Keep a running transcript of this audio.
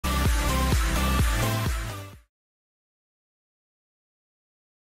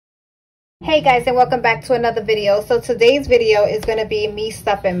Hey guys, and welcome back to another video. So today's video is going to be me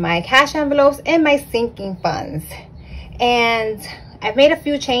stuffing my cash envelopes and my sinking funds. And I've made a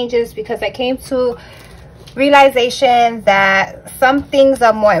few changes because I came to realization that some things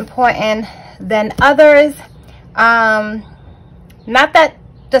are more important than others. Not that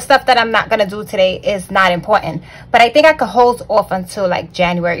the stuff that I'm not going to do today is not important, but I think I could hold off until like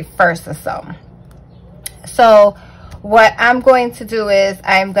January 1st or so. So what I'm going to do is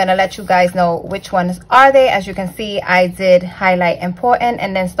I'm going to let you guys know which ones are they. As you can see, I did highlight important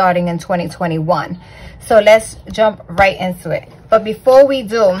and then starting in 2021. So let's jump right into it. But before we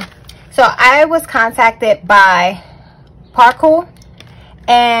do, so I was contacted by Parkoo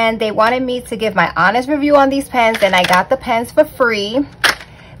and they wanted me to give my honest review on these pens, and I got the pens for free.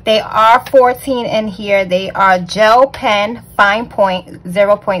 They are 14 in here. They are gel pen, fine point,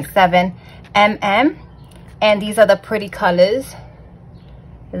 0.7 mm. And these are the pretty colors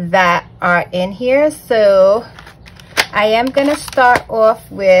that are in here. So I am gonna start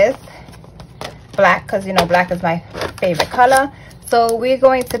off with black because you know black is my favorite color. So we're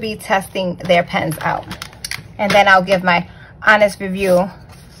going to be testing their pens out, and then I'll give my honest review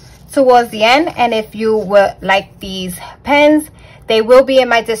towards the end. And if you would like these pens, they will be in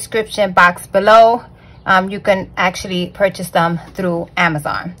my description box below. You can actually purchase them through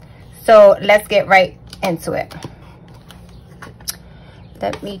Amazon. So let's get right into it.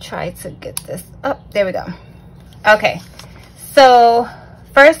 Let me try to get this up. There we go. Okay, so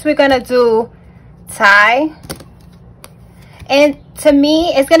first we're gonna do tie, and to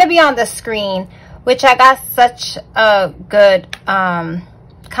me it's gonna be on the screen, which I got such a good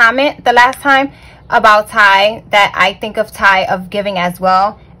comment the last time about tie that I think of tie of giving as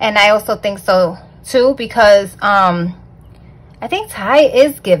well, and I also think so too, because I think tie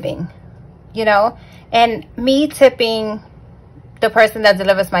is giving, you know. And me tipping the person that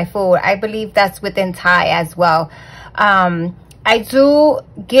delivers my food, I believe that's within tie as well. I do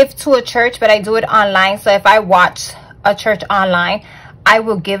give to a church, but I do it online. So if I watch a church online, I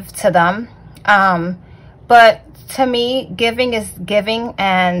will give to them. But to me, giving is giving,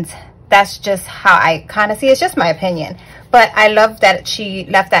 and that's just how I kind of see it. It's just my opinion. But I love that she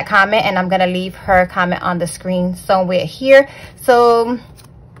left that comment, and I'm going to leave her comment on the screen somewhere here, so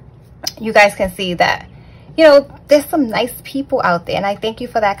you guys can see that, you know, there's some nice people out there, and I thank you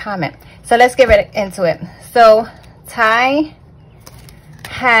for that comment. So let's get right into it. So Ty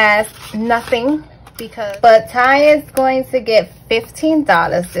has nothing, but Ty is going to get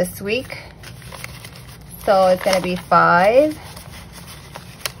 $15 this week. So it's going to be 5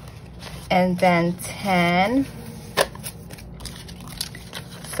 and then 10.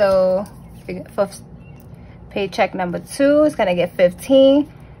 So for paycheck number 2, it's going to get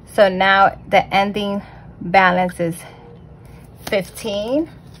 15. So now the ending balance is 15.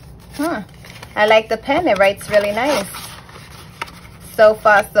 I like the pen. It writes really nice. So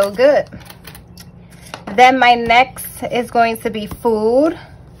far, so good. Then my next is going to be food.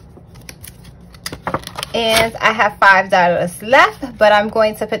 And I have $5 left, but I'm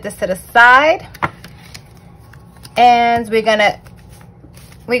going to put this to the side. And we're gonna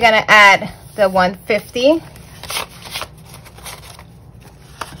add the $1.50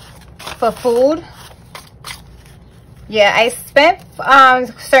 for food. Yeah, I spent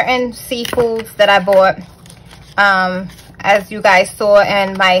certain seafoods that I bought, as you guys saw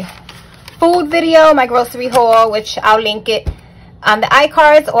in my food video, my grocery haul, which I'll link it on the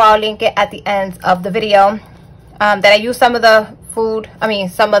iCards, or I'll link it at the end of the video. That I used some of the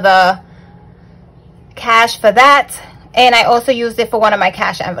some of the cash for that, and I also used it for one of my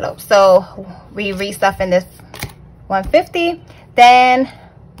cash envelopes. So we restuffing this $1.50. Then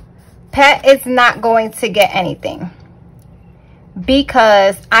Pet is not going to get anything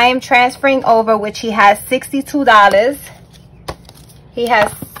because I am transferring over, which he has $62. He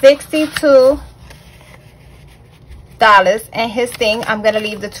has $62 in his thing. I'm going to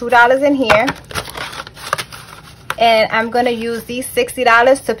leave the $2 in here. And I'm going to use these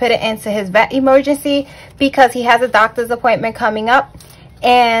 $60 to put it into his vet emergency because he has a doctor's appointment coming up.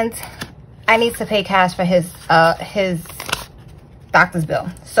 And I need to pay cash for his doctor's bill.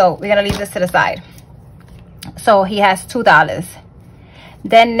 So we're going to leave this to the side. So he has $2.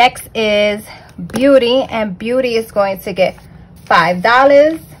 Then next is Beauty, and Beauty is going to get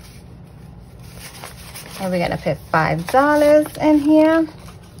 $5. And we're going to put $5 in here.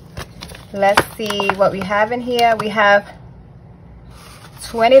 Let's see what we have in here. We have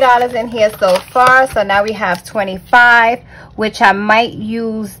 $20 in here so far. So now we have $25, which I might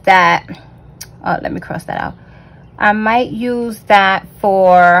use that. Oh, let me cross that out. I might use that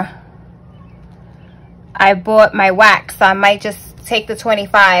for, I bought my wax, so I might just take the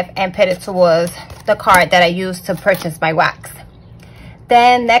 $25 and put it towards the card that I used to purchase my wax.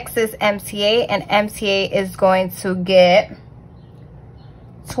 Then next is MTA, and MTA is going to get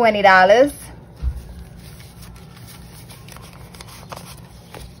 $20.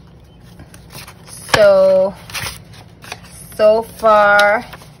 So far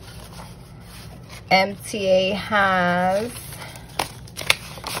MTA has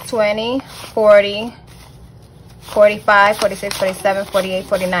 20, 40, 45, 46, 47, 48,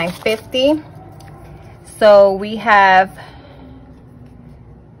 49, 50. So we have,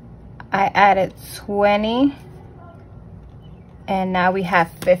 I added 20 and now we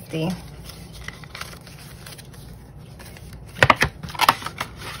have 50.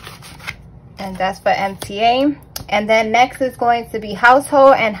 And that's for MTA. And then next is going to be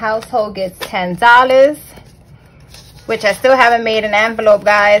household, and household gets $10, which I still haven't made an envelope,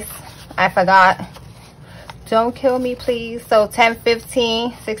 guys. I forgot. Don't kill me, please. So 10,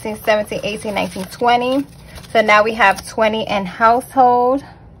 15, 16, 17, 18, 19, 20. So now we have 20 in household.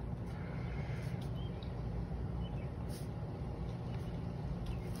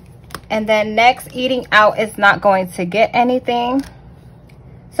 And then next, eating out is not going to get anything.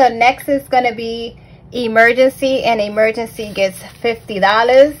 So next is going to be emergency, and emergency gets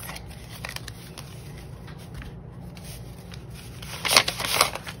 $50.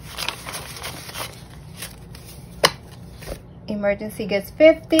 Emergency gets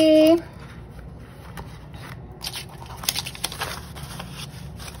 50.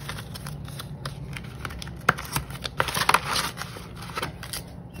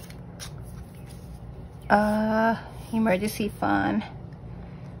 Emergency fund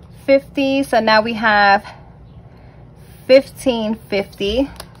 50. So now we have $15.50.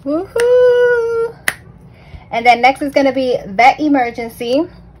 Woohoo! And then next is going to be vet emergency,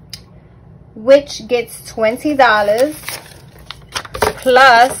 which gets $20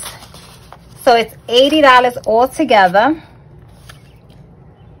 plus, so it's $80 altogether.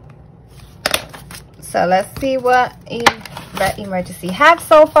 So let's see what vet emergency have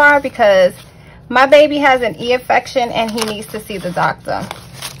so far, because my baby has an ear infection and he needs to see the doctor.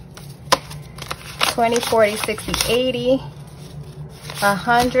 20, 40, 60, 80,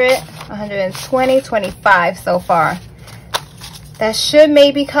 100, 120, 25 so far. That should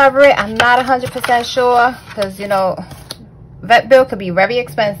maybe cover it. I'm not 100% sure, because, you know, vet bill could be very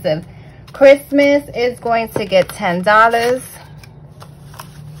expensive. Christmas is going to get $10.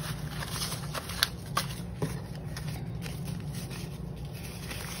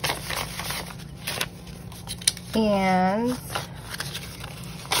 And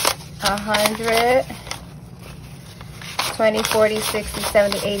 100, 20, 40, 60,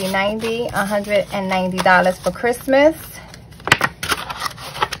 70, 80, 90, $190 for Christmas.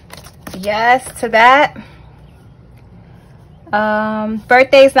 Yes to that.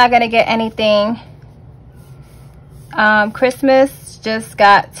 Birthday's not gonna get anything. Christmas just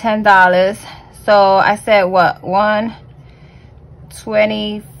got $10. So I said what,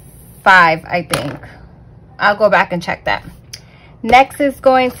 125, I think. I'll go back and check that. Next is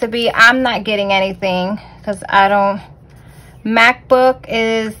going to be, I'm not getting anything because I don't, MacBook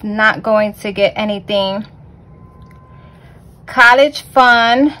is not going to get anything. College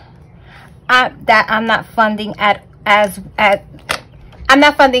fund, I'm not funding I'm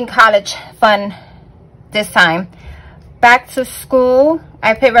not funding college fund this time. Back to school,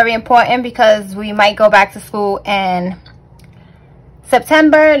 I put very important because we might go back to school in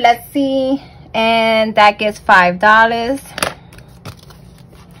September. Let's see. And that gets $5.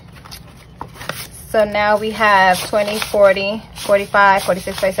 So now we have 20, 40, 45,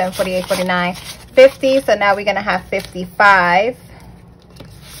 46, 47, 48, 49, 50. So now we're going to have 55.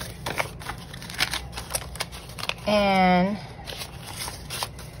 And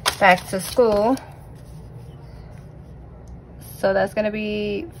back to school. So that's going to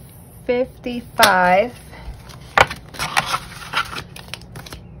be 55.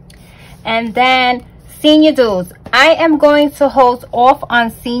 And then senior dues. I am going to hold off on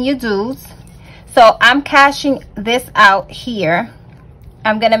senior dues. So I'm cashing this out here.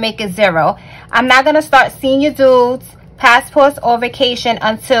 I'm going to make it 0. I'm not going to start senior dues, passports, or vacation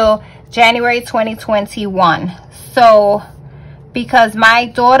until January 2021. So because my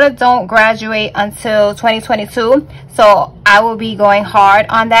daughter don't graduate until 2022, so I will be going hard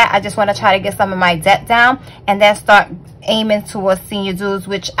on that. I just want to try to get some of my debt down and then start aiming towards senior dues,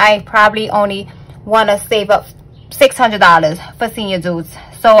 which I probably only want to save up $600 for senior dues.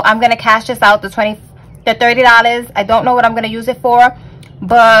 So I'm going to cash this out, the $30. I don't know what I'm going to use it for,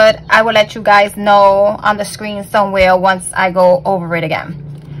 but I will let you guys know on the screen somewhere once I go over it again.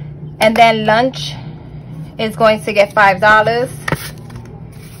 And then lunch is going to get $5.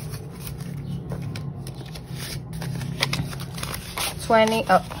 20,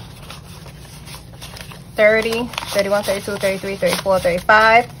 30, 31, 32, 33, 34,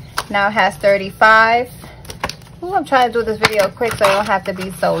 35. Now it has 35. Ooh, I'm trying to do this video quick so it don't have to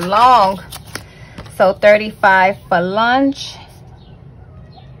be so long. So 35 for lunch.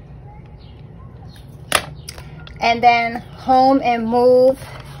 And then home and move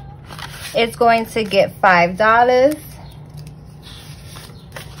is going to get $5.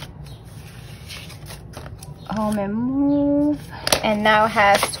 Home and move. And now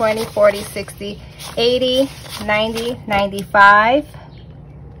has 20, 40, 60, 80, 90, 95.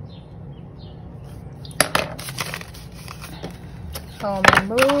 Home and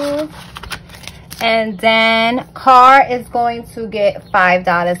move. And then car is going to get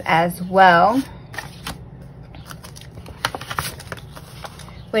 $5 as well,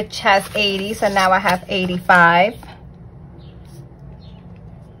 which has 80. So now I have 85.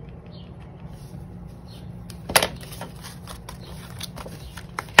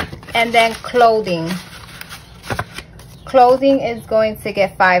 And then clothing. Clothing is going to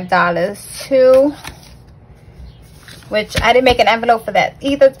get $5 too, which I didn't make an envelope for that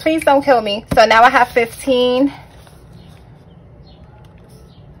either. Please don't kill me. So now I have 15.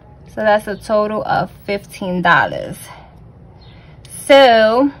 So that's a total of $15.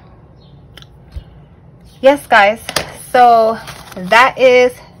 So yes, guys. So that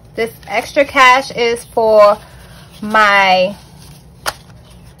is, this extra cash is for my,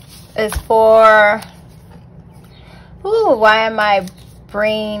 is for, ooh, why am I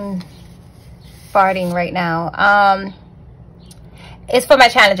brain farting right now? It's for my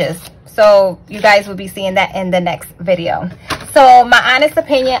challenges, so you guys will be seeing that in the next video. So my honest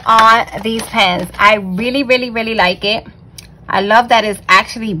opinion on these pens, I really like it. I love that it's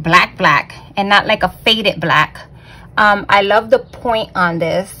actually black and not like a faded black. I love the point on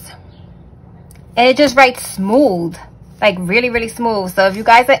this, and it just writes smooth, like really smooth. So if you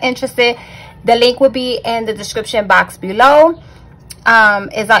guys are interested, the link will be in the description box below.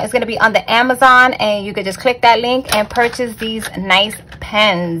 It's going to be on the Amazon, and you could just click that link and purchase these nice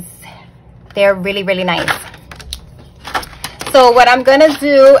pens. They're really nice. So what I'm going to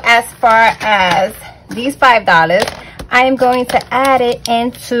do as far as these $5, I am going to add it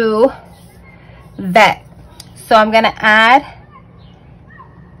into that. So I'm going to add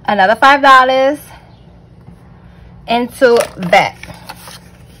another $5 into that,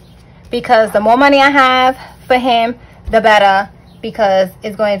 because the more money I have for him, the better, because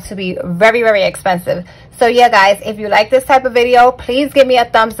it's going to be very expensive. So yeah, guys, if you like this type of video, please give me a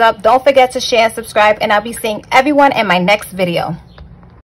thumbs up. Don't forget to share and subscribe, and I'll be seeing everyone in my next video.